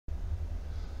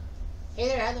Hey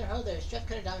there, hi there, ho there, Chef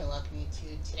Cutter Down, and welcome you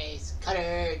to today's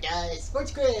Cutter Does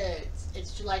Sports Grids.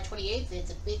 It's July 28th.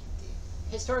 It's a big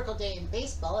historical day in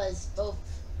baseball as both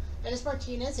Dennis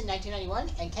Martinez in 1991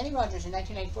 and Kenny Rogers in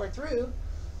 1994 threw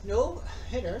no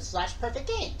hitter slash perfect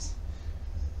games.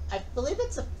 I believe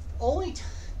it's the only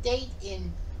date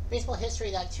in baseball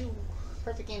history that two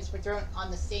perfect games were thrown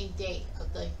on the same day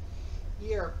of the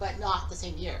year, but not the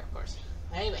same year, of course.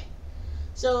 Anyway,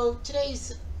 so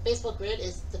today's baseball grid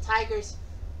is the Tigers,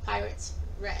 Pirates,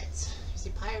 Reds. You see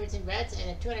Pirates and Reds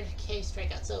and a 200K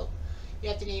strikeout. So you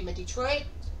have to name a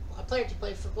player to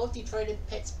play for both Detroit and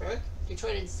Pittsburgh,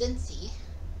 Detroit and Cincy,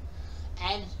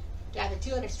 and to have a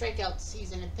 200 strikeout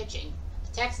season in pitching,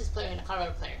 a Texas player and a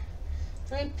Colorado player.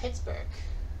 Detroit and Pittsburgh.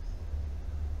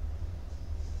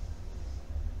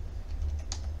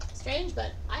 Strange,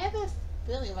 but I have a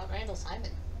feeling about Randall Simon.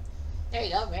 There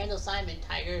you go, Randall Simon,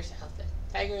 Tigers outfit.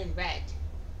 Tiger in red.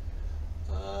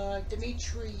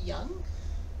 Dimitri Young.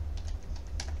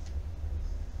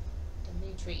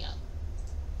 Dimitri Young.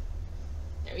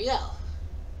 There we go.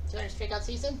 200 strikeout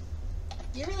season.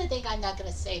 You really think I'm not going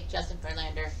to say Justin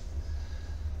Verlander?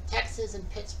 Texas and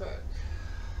Pittsburgh.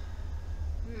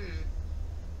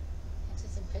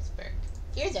 Texas and Pittsburgh.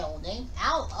 Here's an old name.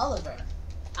 Al Oliver.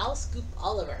 Al Scoop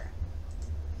Oliver.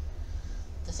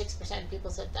 The 6% of people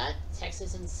said that.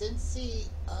 Texas and Cincy.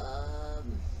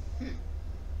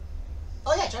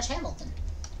 Oh yeah, Josh Hamilton.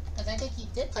 Because I think he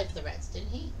did play for the Reds, didn't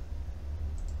he?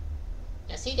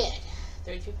 Yes, he did.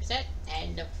 32%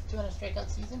 and a 200 strikeout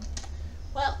season.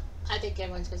 Well, I think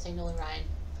everyone's going to say Nolan Ryan.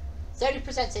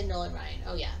 70% say Nolan Ryan.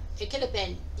 Oh yeah. It could have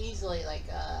been easily like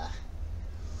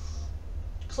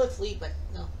Cliff Lee, but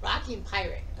no. Rocky and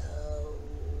Pirate. Oh.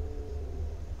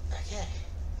 Okay.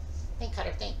 Think,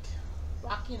 Cutter, think.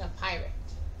 Rocky and a Pirate.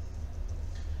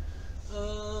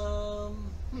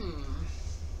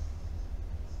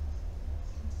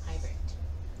 Pirate.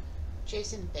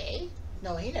 Jason Bay?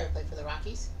 No, he never played for the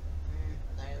Rockies.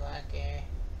 Larry Walker.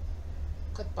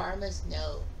 Cliff Barmas?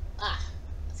 No.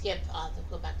 Skip. I'll have to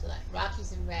go back to that.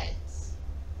 Rockies and Reds.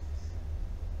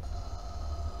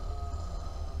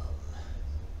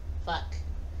 Fuck.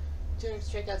 200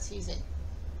 strikeout season.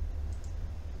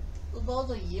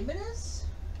 Ubaldo Jimenez?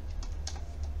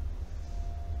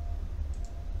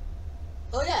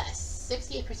 Oh yes,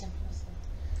 68% people said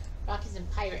Rockies and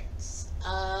Pirates.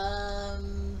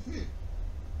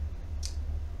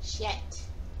 Shit.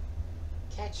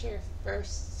 Catcher,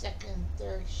 first, second,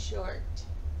 third, short.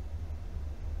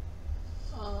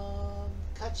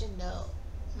 Cutchin, no.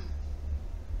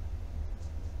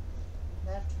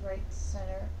 Left, right,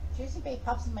 center. Jason Bay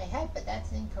pops in my head, but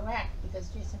that's incorrect because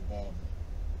Jason Bay.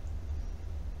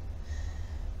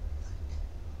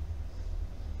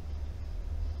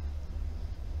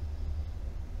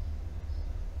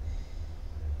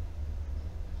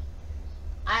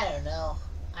 I don't know.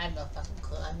 I have no fucking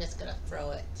clue. I'm just gonna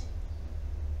throw it.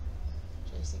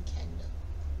 Jason Kendall.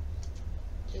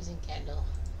 Jason Kendall.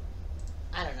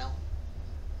 I don't know.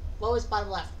 What was bottom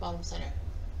left, bottom center?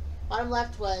 Bottom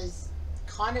left was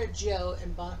Connor Joe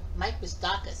and Mike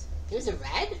Moustakas. There's a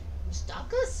red?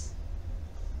 Moustakas?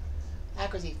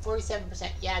 Accuracy,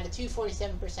 47%. Yeah, the two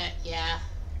 47%. Yeah.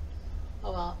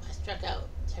 Oh well, I struck out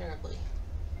terribly.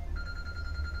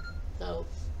 So,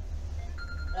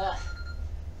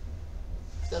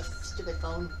 the stupid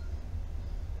phone.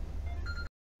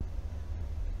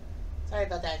 Sorry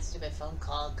about that stupid phone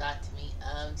call got to me.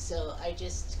 So I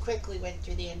just quickly went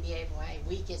through the NBA, my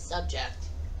weakest subject.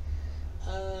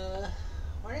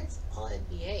 Hornets all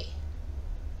NBA.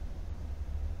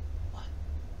 What?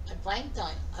 I blanked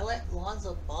on. I went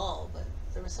Lonzo Ball, but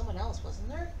there was someone else, wasn't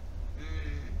there?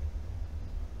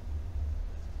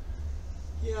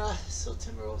 Yeah, so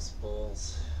Timberwolves,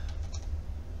 Bulls.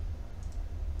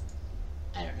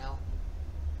 I don't know.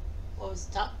 What was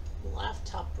top left,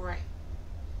 top right?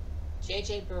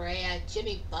 JJ Barea,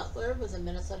 Jimmy Butler was a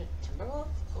Minnesota Timberwolf.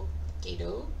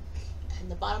 Okie.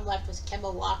 And the bottom left was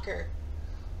Kemba Walker.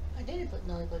 I didn't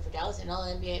know he played for Dallas, and all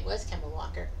NBA was Kemba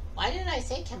Walker. Why didn't I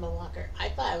say Kemba Walker? I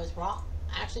thought I was wrong.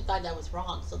 I actually thought that was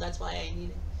wrong, so that's why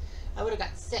I would have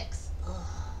got 6.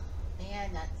 Oh,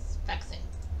 man, that's vexing.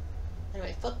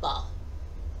 Anyway, football.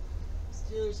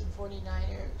 Steelers and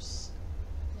 49ers.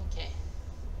 Okay.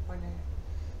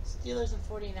 Steelers and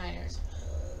 49ers.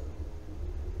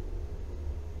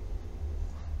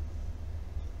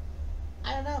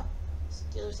 I don't know.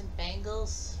 Steelers and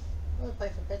Bengals. Who would play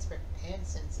for Pittsburgh and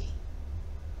Cincy?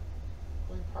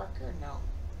 Willie Parker? No.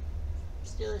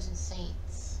 Steelers and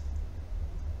Saints.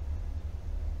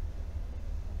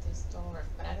 They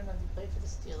Stallworth, but I don't know if he played for the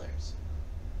Steelers.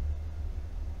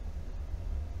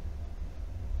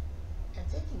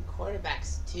 thinking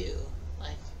quarterbacks too.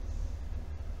 Like,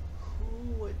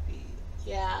 who would be?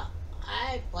 Yeah,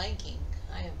 I'm blanking.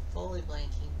 I am fully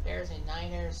blanking. Bears and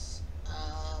Niners.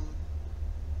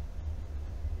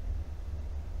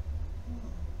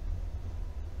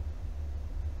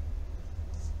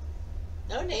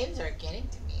 No names are getting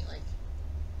to me. Like,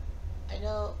 I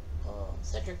know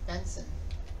Cedric Benson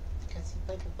because he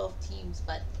played for both teams,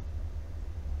 but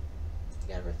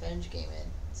he got a revenge game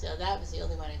in. So that was the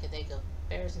only one I could think of.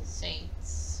 Bears and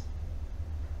Saints.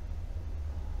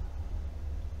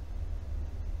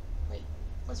 Wait,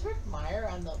 was Rick Meyer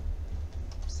on the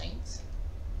Saints?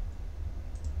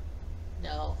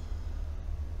 No.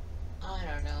 I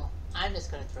don't know. I'm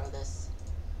just gonna throw this.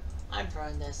 I'm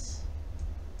throwing this.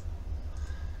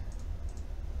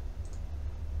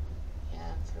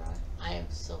 I am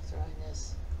still throwing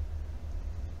this.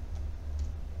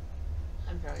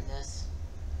 I'm throwing this.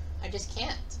 I just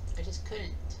can't. I just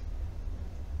couldn't.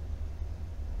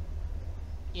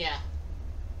 Yeah.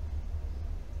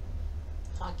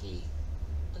 Hockey.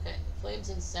 Okay. Flames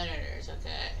and Senators.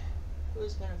 Okay.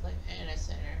 Who's been a Flame and a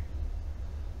Senator?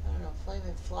 I don't know. Flame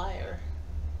and Flyer.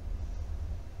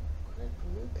 Craig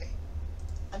Berube.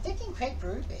 I'm thinking Craig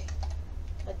Berube.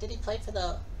 But did he play for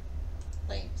the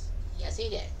Flames? Yes, he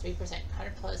did. 3%.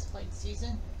 100+ point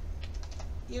season.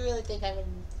 You really think I would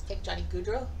pick Johnny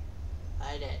Gaudreau?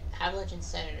 I did. Avalanche and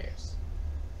Senators.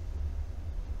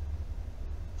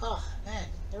 Oh, man.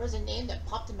 There was a name that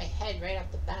popped in my head right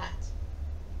off the bat.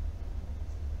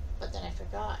 But then I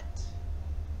forgot.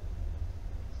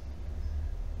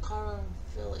 Colorado and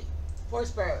Philly.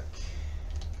 Forsberg.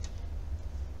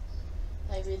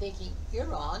 I'd be thinking, you're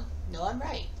wrong. No, I'm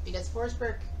right. Because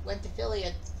Forsberg went to Philly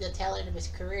at the tail end of his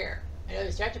career. I know he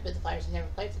was drafted with the Flyers and never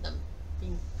played for them.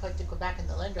 Being put to go back in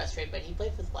the Lindros trade, but he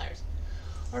played for the Flyers.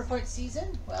 100-point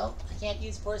season? Well, I can't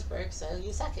use Forsberg, so I'll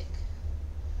use Sakic.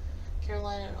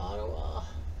 Carolina and Ottawa. A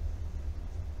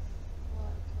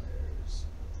lot of players.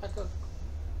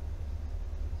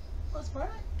 Was Brian?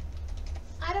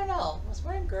 I don't know. Was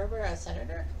Brian Gerber a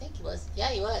Senator? I think he was. Yeah,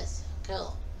 he was.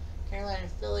 Cool. Carolina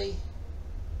and Philly.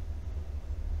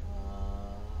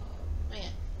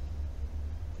 Man.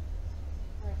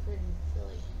 Hartford and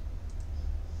Philly.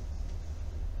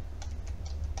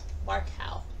 Mark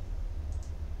Howe.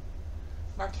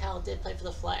 Mark Howe did play for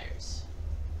the Flyers.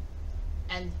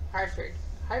 And Hartford.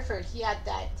 Hartford, he had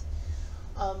that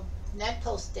net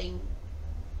post thing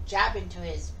jab into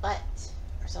his butt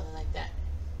or something like that.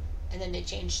 And then they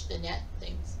changed the net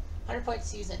things. 100-point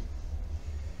season.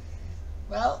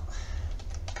 Well,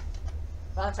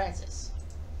 Ron Francis.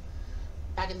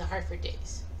 Back in the Hartford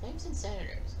days. Flames and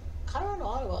Senators. Colorado,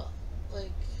 Ottawa.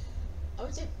 Like, I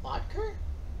would say Bodker?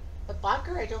 But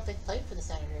Bodker, I don't think played for the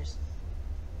Senators.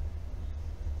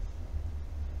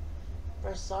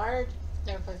 Brassard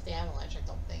never played for the Avalanche, I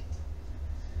don't think.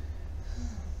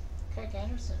 Craig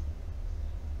Anderson.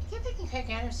 I keep thinking Craig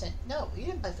Anderson. No, he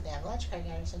didn't play for the Avalanche. Craig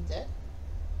Anderson did.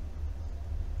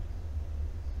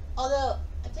 Although,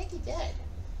 I think he did.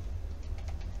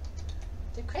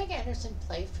 Did Craig Anderson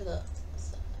play for the...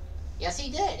 Yes,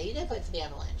 he did. He did play for the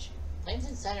Avalanche. Flames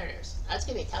and Senators. That's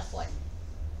going to be a tough one.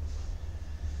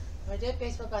 I did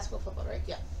baseball, basketball, football, right?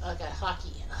 Yeah. I got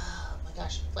hockey. Oh, my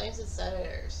gosh. Flames and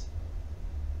Senators.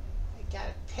 I got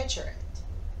to picture it.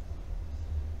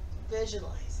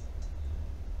 Visualize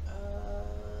it.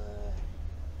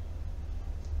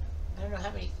 I don't know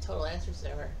how many total answers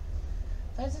there were.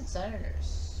 Flames and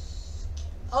Senators.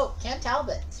 Oh, Cam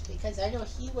Talbot. Because I know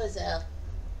he was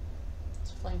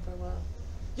playing for a while.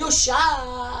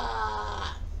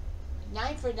 Yosha!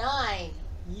 9 for 9.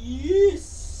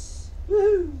 Yes!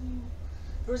 Woo!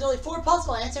 There was only 4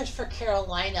 possible answers for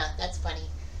Carolina. That's funny.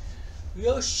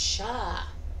 Yosha.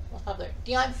 Most popular.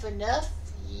 Dion Phaneuf.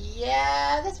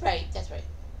 Yeah, that's right. That's right.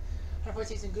 104th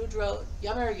season Gaudreau.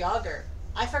 Jaromir Jagr.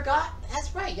 I forgot.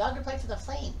 That's right. Jagr played for the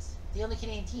Flames. The only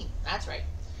Canadian team. That's right.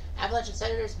 Avalanche and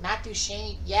Senators. Matt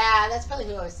Duchene. Yeah, that's probably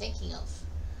who I was thinking of.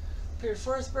 Peter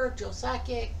Forsberg. Joe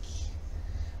Sakic.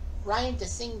 Ryan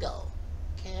DeSingo.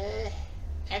 Okay.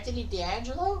 Anthony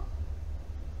D'Angelo?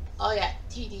 Oh yeah,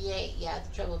 TDA. Yeah,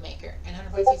 the troublemaker. And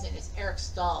 100-point season is Eric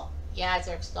Stahl. Yeah, it's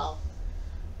Eric Stahl.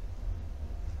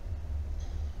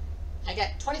 I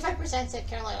got 25% said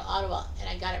Carolina, Ottawa, and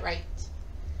I got it right.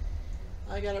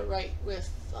 I got it right with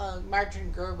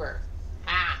Martin Gerber.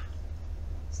 Ah!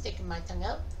 Sticking my tongue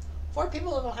out. 4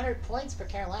 people with 100 points for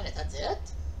Carolina. That's it?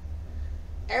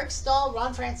 Eric Stahl,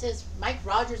 Ron Francis, Mike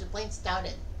Rogers, and Blaine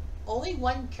Stoughton. Only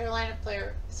one Carolina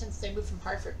player since they moved from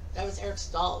Hartford. That was Eric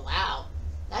Stahl. Wow.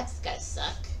 That's gotta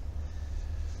suck.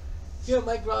 Yeah,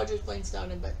 Mike Rogers, Blaine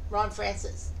Stoughton, but Ron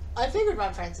Francis. I figured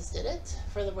Ron Francis did it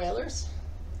for the Whalers.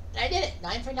 did it.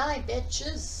 9 for 9,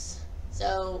 bitches.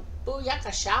 So,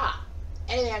 booyakasha.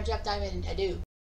 Anyway, I'm Jeff Diamond. Adieu.